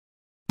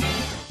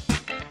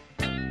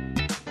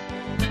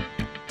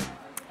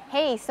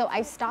Hey, so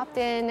I stopped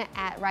in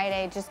at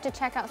Rite just to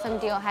check out some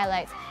deal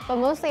highlights, but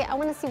mostly I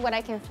want to see what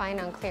I can find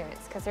on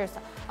clearance because there's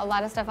a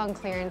lot of stuff on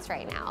clearance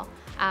right now.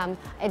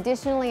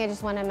 Additionally, I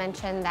just want to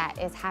mention that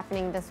is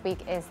happening this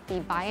week is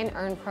the Buy and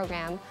Earn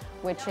program,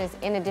 which is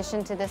in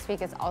addition to this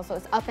week, it's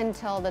up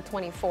until the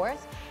 24th,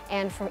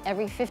 and for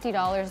every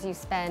 $50 you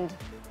spend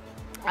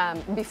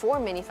before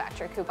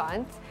manufacturer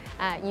coupons,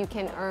 you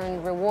can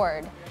earn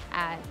reward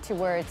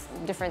towards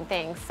different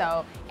things.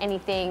 So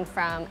anything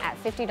from at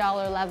 $50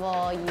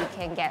 level, you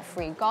can get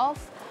free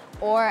golf,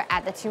 or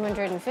at the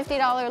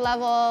 $250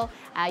 level,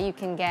 you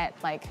can get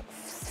like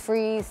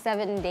free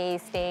 7-day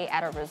stay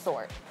at a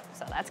resort.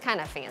 So that's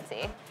kind of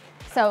fancy.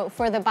 So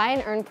for the Buy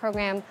and Earn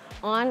program,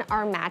 on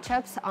our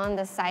matchups on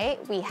the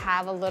site, we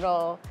have a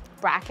little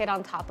bracket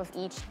on top of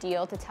each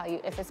deal to tell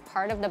you if it's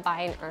part of the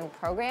Buy and Earn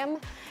program.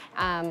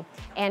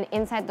 And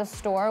inside the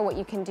store, what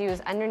you can do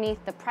is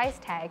underneath the price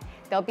tag,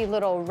 there'll be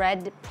little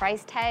red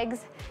price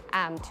tags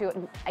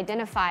to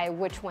identify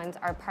which ones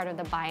are part of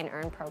the Buy and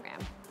Earn program.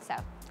 So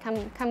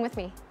come with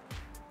me.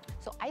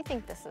 So I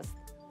think this is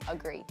a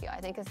great deal.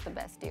 I think it's the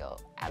best deal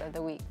out of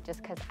the week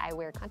just because I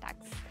wear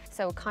contacts.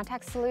 So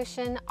contact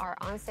solution are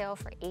on sale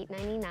for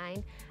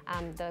 $8.99.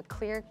 The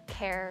Clear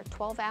Care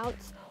 12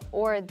 ounce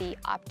or the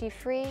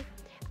OptiFree,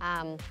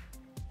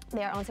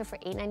 they are on sale for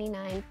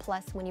 $8.99.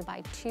 Plus when you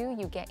buy 2,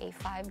 you get a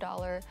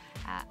 $5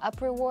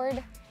 up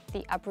reward.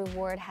 The up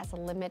reward has a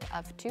limit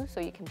of 2, so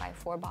you can buy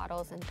 4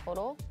 bottles in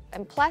total.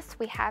 And plus,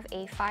 we have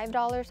a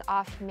 $5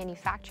 off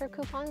manufacturer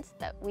coupons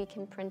that we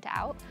can print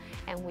out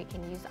and we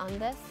can use on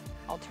this.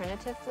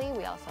 Alternatively,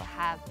 we also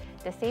have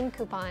the same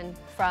coupon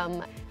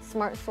from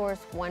Smart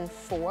Source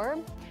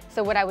 1.4.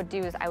 So what I would do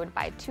is I would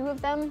buy 2 of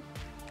them,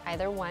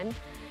 either one,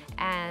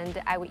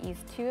 and I would use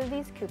 2 of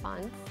these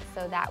coupons.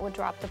 So that would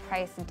drop the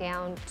price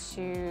down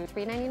to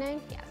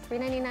 $3.99. Yeah,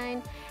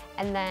 $3.99.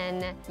 And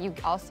then you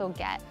also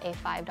get a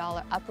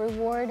 $5 up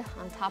reward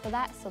on top of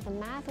that. So the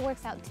math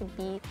works out to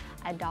be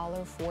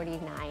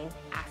 $1.49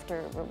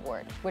 after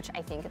reward, which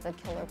I think is a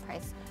killer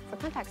price for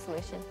contact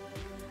solution.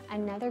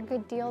 Another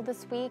good deal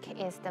this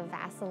week is the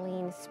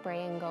Vaseline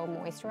Spray and Go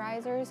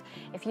moisturizers.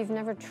 If you've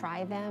never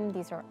tried them,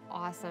 these are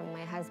awesome.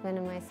 My husband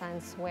and my son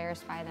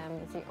swears by them.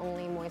 It's the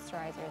only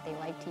moisturizer they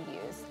like to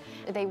use.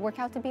 They work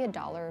out to be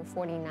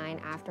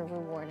 $1.49 after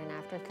reward and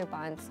after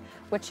coupons,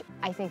 which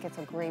I think it's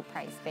a great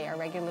price. They are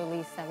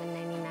regularly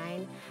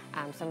 $7.99.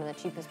 Some of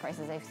the cheapest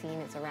prices I've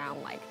seen, it's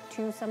around like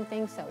 2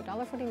 something. So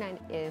 $1.49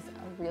 is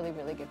a really,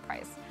 really good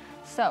price.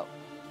 So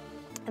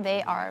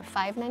they are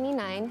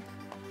 $5.99.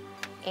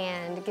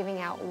 and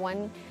giving out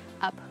 1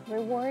 up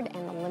reward,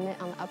 and the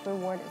limit on the up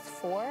reward is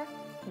 4.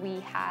 We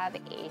have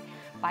a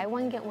buy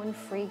 1 get 1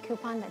 free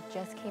coupon that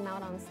just came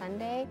out on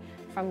Sunday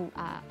from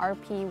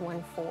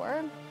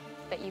RP14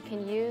 that you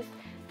can use.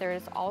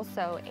 There's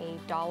also a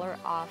 $1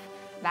 off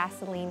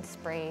Vaseline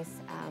sprays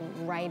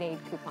Rite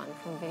coupon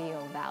from Video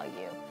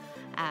Value.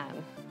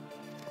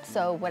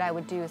 So what I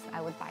would do is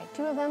I would buy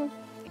 2 of them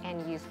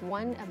and use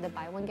 1 of the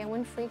buy 1 get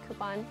 1 free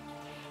coupon,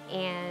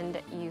 and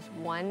use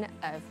 1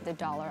 of the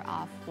 $1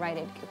 off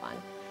Rite coupon.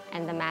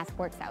 And the math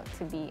works out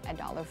to be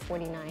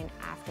 $1.49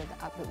 after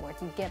the up reward.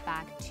 You get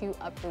back 2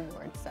 up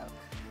rewards, so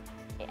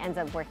it ends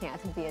up working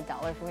out to be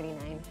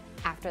 $1.49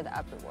 after the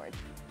up reward.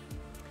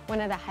 One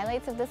of the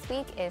highlights of this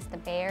week is the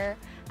Bayer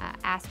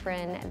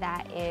aspirin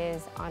that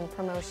is on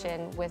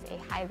promotion with a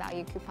high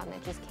value coupon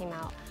that just came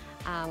out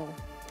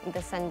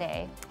this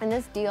Sunday. And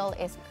this deal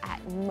is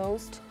at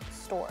most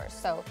stores.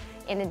 So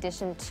in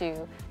addition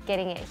to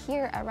getting it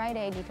here at Rite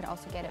Aid, you could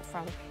also get it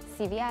from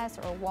CVS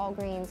or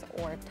Walgreens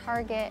or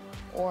Target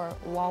or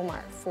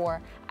Walmart for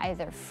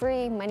either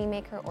free,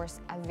 moneymaker, or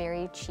a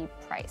very cheap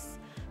price.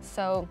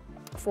 So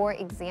for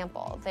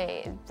example,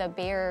 the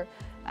Bayer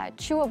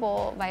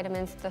chewable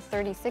vitamins, the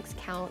 36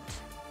 count,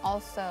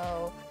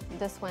 also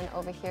this one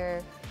over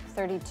here,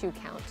 32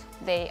 count.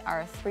 They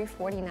are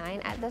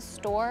 $3.49 at the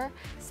store.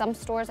 Some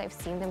stores I've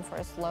seen them for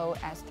as low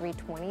as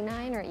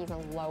 $3.29 or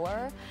even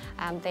lower.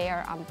 They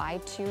are on buy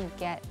 2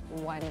 get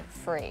 1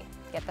 free.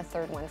 Get the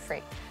 3rd one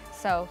free.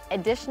 So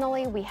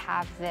additionally, we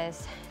have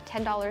this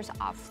 $10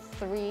 off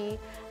 3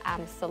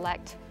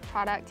 select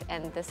product,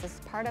 and this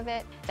is part of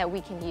it that we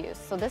can use.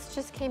 So this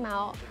just came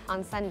out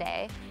on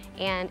Sunday,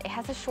 and it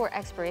has a short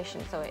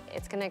expiration, so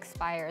it's gonna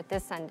expire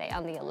this Sunday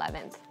on the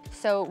 11th.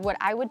 So what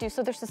I would do,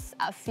 so there's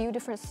a few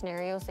different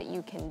scenarios that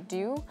you can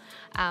do.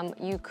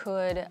 You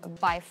could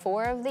buy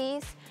 4 of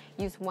these,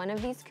 use 1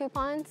 of these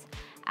coupons.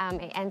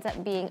 It ends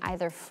up being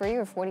either free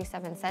or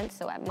 47 cents.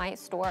 So at my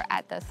store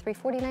at the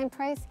 $3.49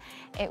 price,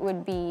 it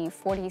would be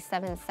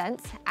 47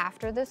 cents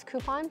after this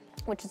coupon,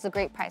 which is a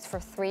great price for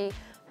 3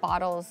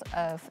 bottles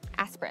of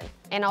aspirin.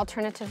 And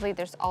alternatively,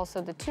 there's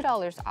also the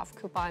 $2 off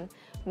coupon,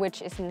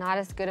 which is not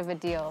as good of a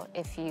deal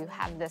if you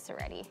have this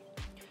already.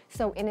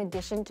 So in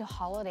addition to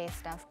holiday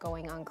stuff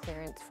going on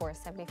clearance for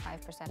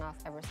 75% off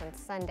ever since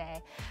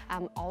Sunday,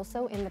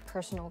 also in the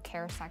personal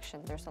care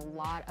section, there's a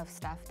lot of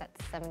stuff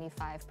that's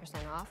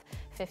 75% off,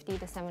 50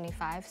 to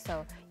 75.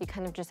 So you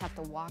kind of just have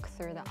to walk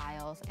through the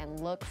aisles and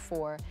look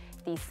for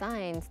these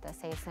signs that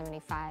say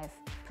 75%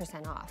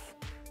 off.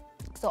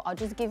 So I'll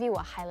just give you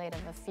a highlight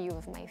of a few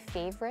of my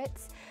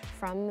favorites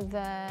from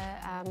the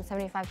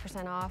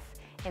 75% off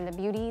in the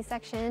beauty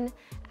section,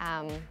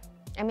 and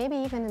maybe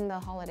even in the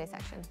holiday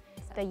section.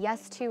 The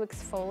Yes To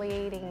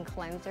exfoliating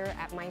cleanser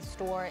at my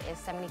store is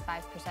 75%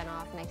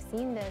 off, and I've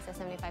seen this at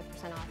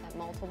 75% off at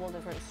multiple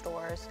different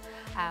stores.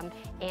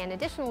 And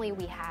additionally,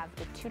 we have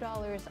the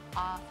 $2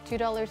 off,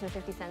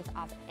 $2.50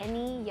 off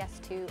any Yes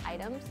To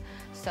items.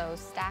 So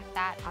stack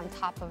that on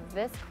top of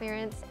this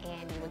clearance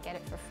and you will get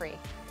it for free.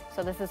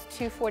 So this is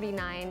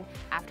 $2.49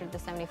 after the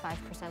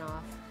 75%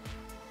 off.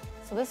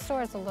 So this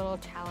store is a little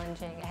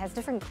challenging. It has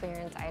different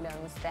clearance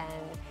items than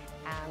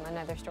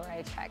another store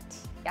I checked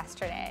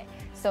yesterday.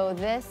 So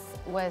this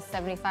was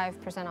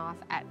 75% off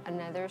at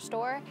another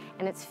store,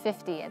 and it's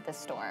 50 at this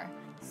store.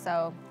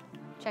 So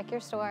check your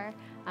store.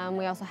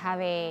 We also have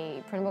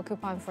a printable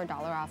coupon for $1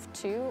 off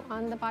too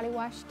on the body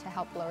wash to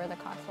help lower the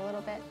cost a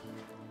little bit.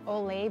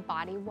 Olay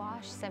body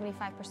wash,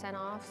 75%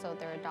 off, so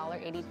they're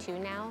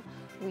 $1.82 now.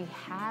 We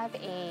have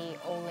a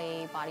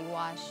Olay body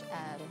wash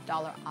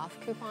 $1 off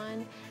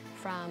coupon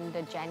from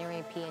the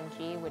January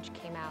P&G, which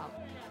came out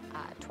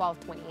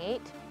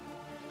 $12.28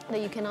 that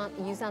you cannot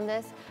use on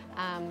this.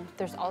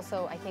 There's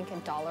also, I think,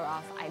 $1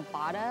 off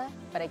Ibotta,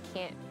 but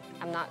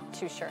I'm not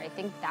too sure. I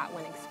think that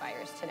one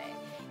expires today.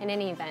 In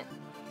any event,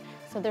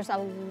 so there's a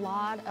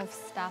lot of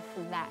stuff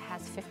that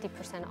has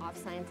 50% off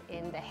signs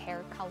in the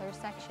hair color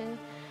section.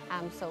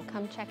 So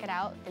come check it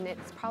out, and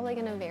it's probably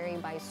gonna vary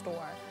by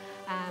store.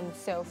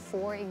 So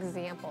for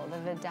example, the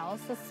Vidal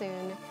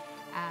Sassoon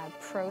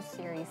Pro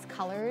Series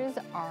colors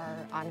are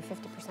on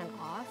 50%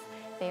 off.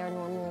 They are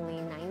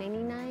normally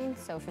 $9.99,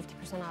 so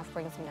 50% off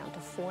brings them down to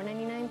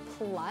 $4.99.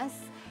 Plus,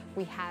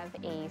 we have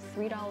a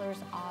 $3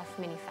 off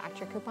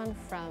manufacturer coupon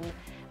from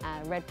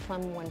Red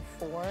Plum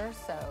 1-4,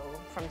 so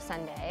from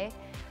Sunday,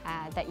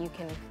 that you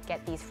can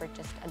get these for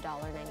just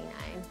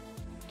 $1.99.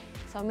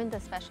 So I'm in the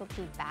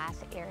specialty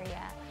bath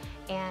area,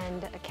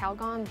 and a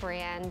Calgon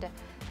brand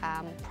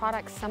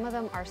products, some of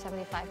them are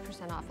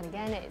 75% off, and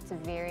again, it's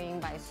varying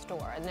by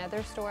store.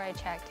 Another store I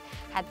checked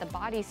had the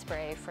body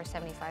spray for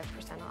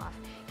 75% off.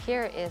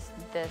 Here is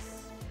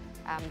this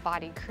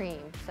body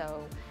cream.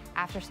 So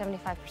after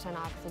 75%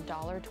 off, it's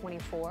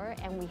 $1.24,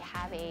 and we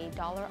have a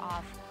 $1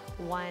 off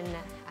one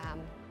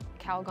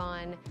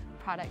Calgon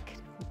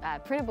product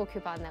printable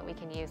coupon that we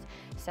can use,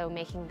 so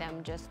making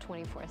them just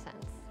 24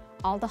 cents.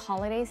 All the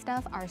holiday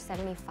stuff are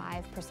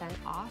 75%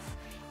 off,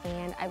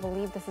 and I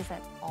believe this is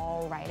at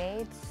all Rite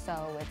Aids,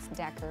 so it's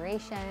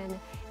decoration,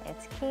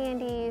 it's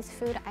candies,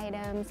 food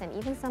items, and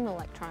even some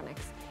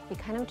electronics. You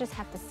kind of just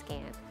have to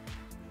scan.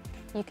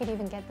 You could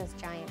even get this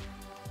giant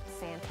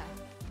Santa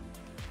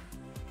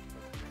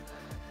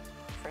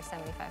for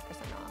 75%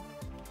 off.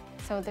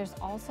 So there's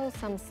also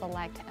some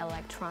select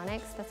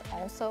electronics that's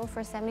also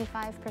for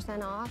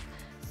 75% off.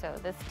 So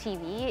this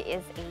TV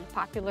is a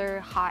popular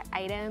hot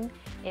item.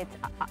 It's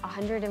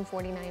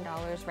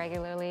 $149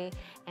 regularly,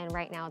 and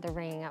right now they're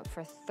ringing up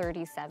for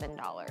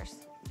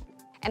 $37.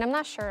 And I'm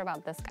not sure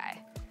about this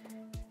guy.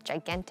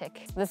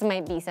 Gigantic. This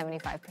might be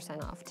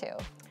 75% off too.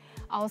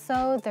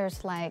 Also,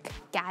 there's like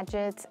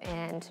gadgets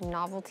and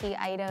novelty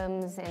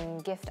items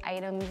and gift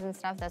items and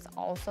stuff that's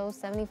also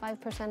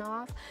 75%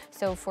 off.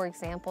 So for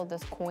example,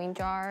 this coin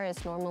jar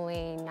is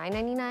normally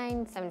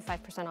 $9.99,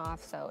 75%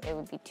 off, so it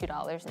would be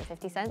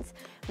 $2.50.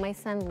 My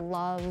son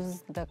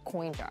loves the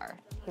coin jar.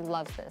 He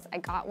loves this. I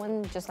got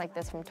one just like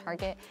this from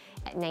Target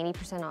at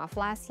 90% off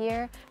last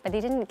year, but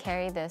they didn't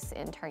carry this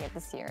in Target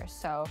this year,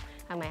 so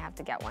I might have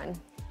to get one.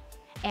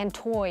 And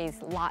toys,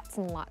 lots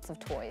and lots of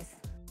toys.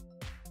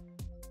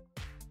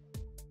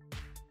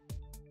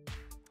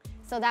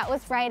 So that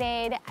was Rite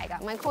Aid. I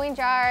got my coin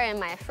jar and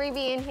my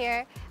freebie in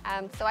here.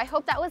 So I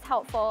hope that was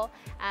helpful.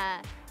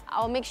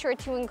 I'll make sure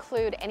to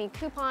include any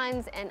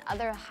coupons and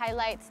other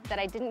highlights that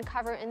I didn't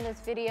cover in this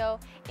video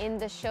in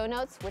the show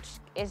notes, which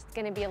is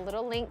gonna be a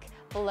little link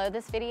below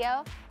this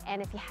video.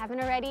 And if you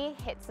haven't already,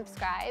 hit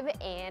subscribe,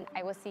 and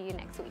I will see you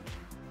next week.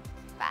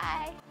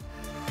 Bye.